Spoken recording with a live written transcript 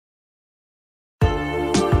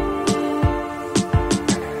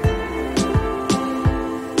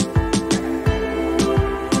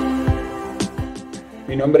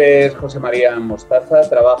nombre es José María Mostaza,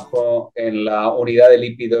 trabajo en la unidad de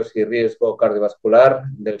lípidos y riesgo cardiovascular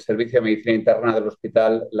del Servicio de Medicina Interna del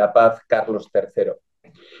Hospital La Paz Carlos III.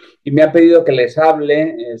 Y me ha pedido que les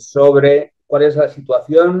hable sobre cuál es la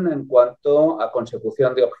situación en cuanto a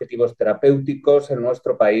consecución de objetivos terapéuticos en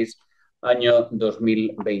nuestro país año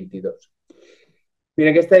 2022.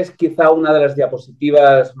 Miren, que esta es quizá una de las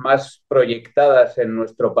diapositivas más proyectadas en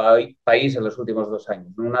nuestro país en los últimos 2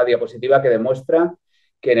 años. Una diapositiva que demuestra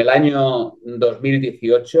que en el año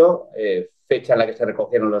 2018, fecha en la que se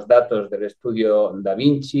recogieron los datos del estudio Da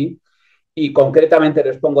Vinci, y concretamente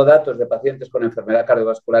les pongo datos de pacientes con enfermedad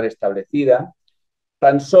cardiovascular establecida,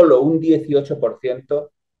 tan solo un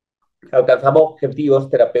 18% alcanzaba objetivos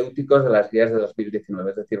terapéuticos de las guías de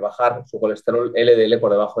 2019, es decir, bajar su colesterol LDL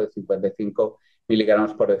por debajo de 55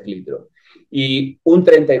 miligramos por decilitro. Y un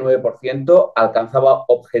 39% alcanzaba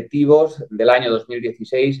objetivos del año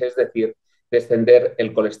 2016, es decir, descender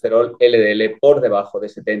el colesterol LDL por debajo de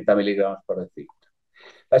 70 miligramos por decilitro.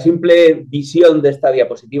 La simple visión de esta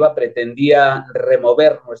diapositiva pretendía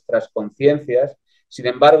remover nuestras conciencias. Sin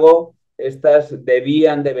embargo, estas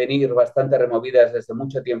debían de venir bastante removidas desde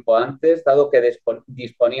mucho tiempo antes, dado que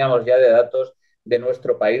disponíamos ya de datos de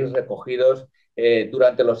nuestro país recogidos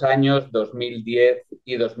durante los años 2010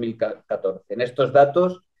 y 2014. En estos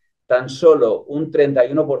datos, tan solo un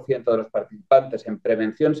 31% de los participantes en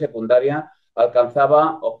prevención secundaria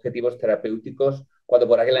alcanzaba objetivos terapéuticos, cuando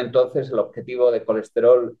por aquel entonces el objetivo de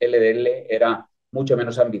colesterol LDL era mucho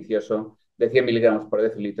menos ambicioso, de 100 miligramos por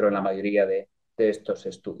decilitro en la mayoría de estos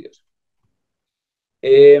estudios.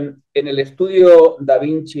 En el estudio Da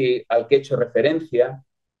Vinci al que he hecho referencia,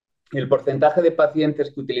 el porcentaje de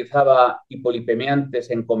pacientes que utilizaba hipolipemiantes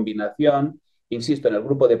en combinación, insisto, en el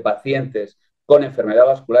grupo de pacientes con enfermedad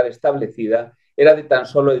vascular establecida, era de tan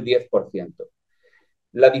solo el 10%.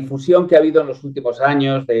 La difusión que ha habido en los últimos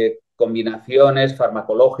años de combinaciones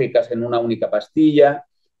farmacológicas en una única pastilla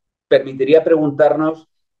permitiría preguntarnos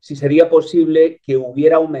si sería posible que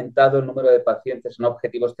hubiera aumentado el número de pacientes en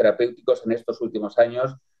objetivos terapéuticos en estos últimos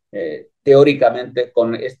años, teóricamente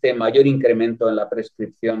con este mayor incremento en la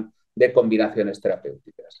prescripción de combinaciones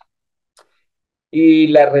terapéuticas. Y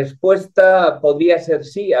la respuesta podría ser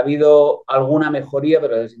sí, ha habido alguna mejoría,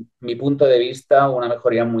 pero desde mi punto de vista una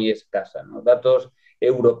mejoría muy escasa, ¿no? Datos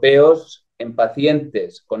europeos en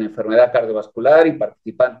pacientes con enfermedad cardiovascular y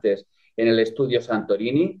participantes en el estudio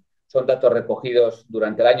Santorini, son datos recogidos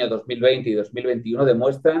durante el año 2020 y 2021,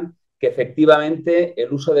 demuestran que efectivamente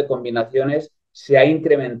el uso de combinaciones se ha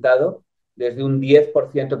incrementado desde un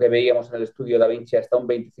 10% que veíamos en el estudio Da Vinci hasta un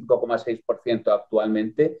 25,6%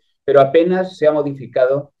 actualmente, pero apenas se ha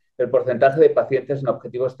modificado el porcentaje de pacientes en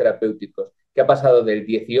objetivos terapéuticos, que ha pasado del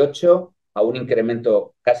 18 a un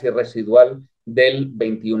incremento casi residual del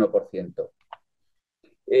 21%.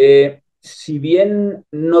 Si bien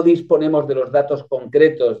no disponemos de los datos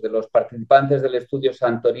concretos de los participantes del estudio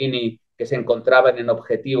Santorini que se encontraban en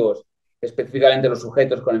objetivos, específicamente los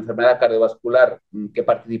sujetos con enfermedad cardiovascular que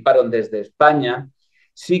participaron desde España,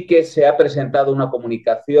 sí que se ha presentado una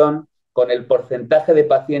comunicación con el porcentaje de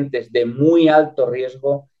pacientes de muy alto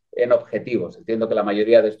riesgo en objetivos. Entiendo que la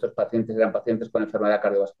mayoría de estos pacientes eran pacientes con enfermedad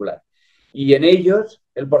cardiovascular. Y en ellos,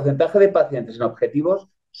 el porcentaje de pacientes en objetivos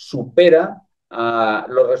supera a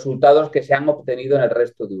los resultados que se han obtenido en el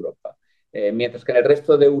resto de Europa. Mientras que en el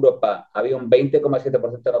resto de Europa había un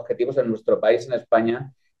 20,7% en objetivos, en nuestro país, en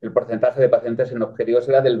España, el porcentaje de pacientes en objetivos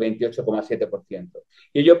era del 28,7%.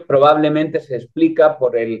 Y ello probablemente se explica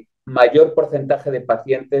por el mayor porcentaje de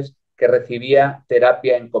pacientes que recibía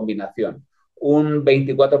terapia en combinación, un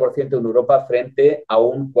 24% en Europa frente a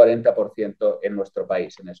un 40% en nuestro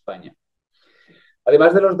país, en España.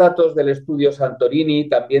 Además de los datos del estudio Santorini,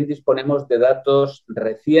 también disponemos de datos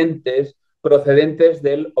recientes procedentes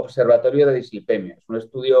del Observatorio de Dislipemia. Es un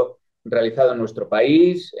estudio realizado en nuestro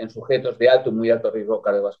país en sujetos de alto y muy alto riesgo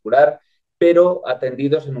cardiovascular, pero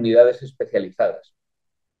atendidos en unidades especializadas.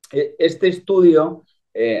 Este estudio,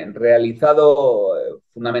 realizado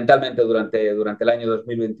fundamentalmente durante el año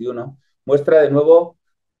 2021, muestra de nuevo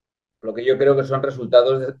lo que yo creo que son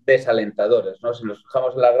resultados desalentadores, ¿no? Si nos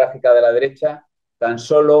fijamos en la gráfica de la derecha, tan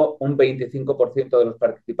solo un 25% de los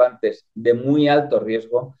participantes de muy alto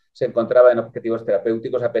riesgo se encontraba en objetivos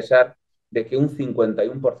terapéuticos, a pesar de que un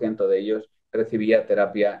 51% de ellos recibía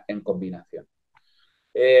terapia en combinación.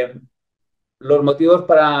 Los motivos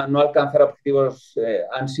para no alcanzar objetivos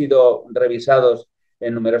han sido revisados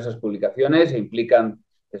en numerosas publicaciones e implican,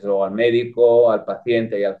 desde luego, al médico, al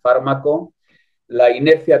paciente y al fármaco. La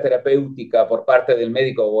inercia terapéutica por parte del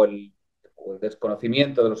médico o el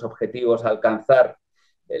desconocimiento de los objetivos a alcanzar,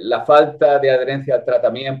 la falta de adherencia al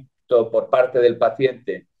tratamiento conducto por parte del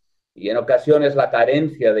paciente y en ocasiones la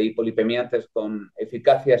carencia de hipolipemiantes con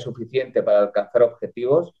eficacia suficiente para alcanzar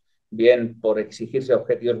objetivos, bien por exigirse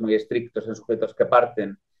objetivos muy estrictos en sujetos que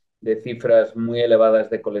parten de cifras muy elevadas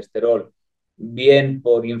de colesterol, bien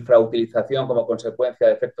por infrautilización como consecuencia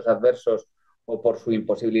de efectos adversos o por su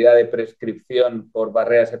imposibilidad de prescripción por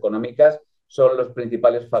barreras económicas, son los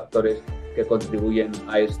principales factores que contribuyen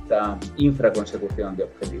a esta infraconsecución de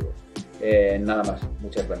objetivos. Nada más.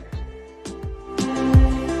 Muchas gracias.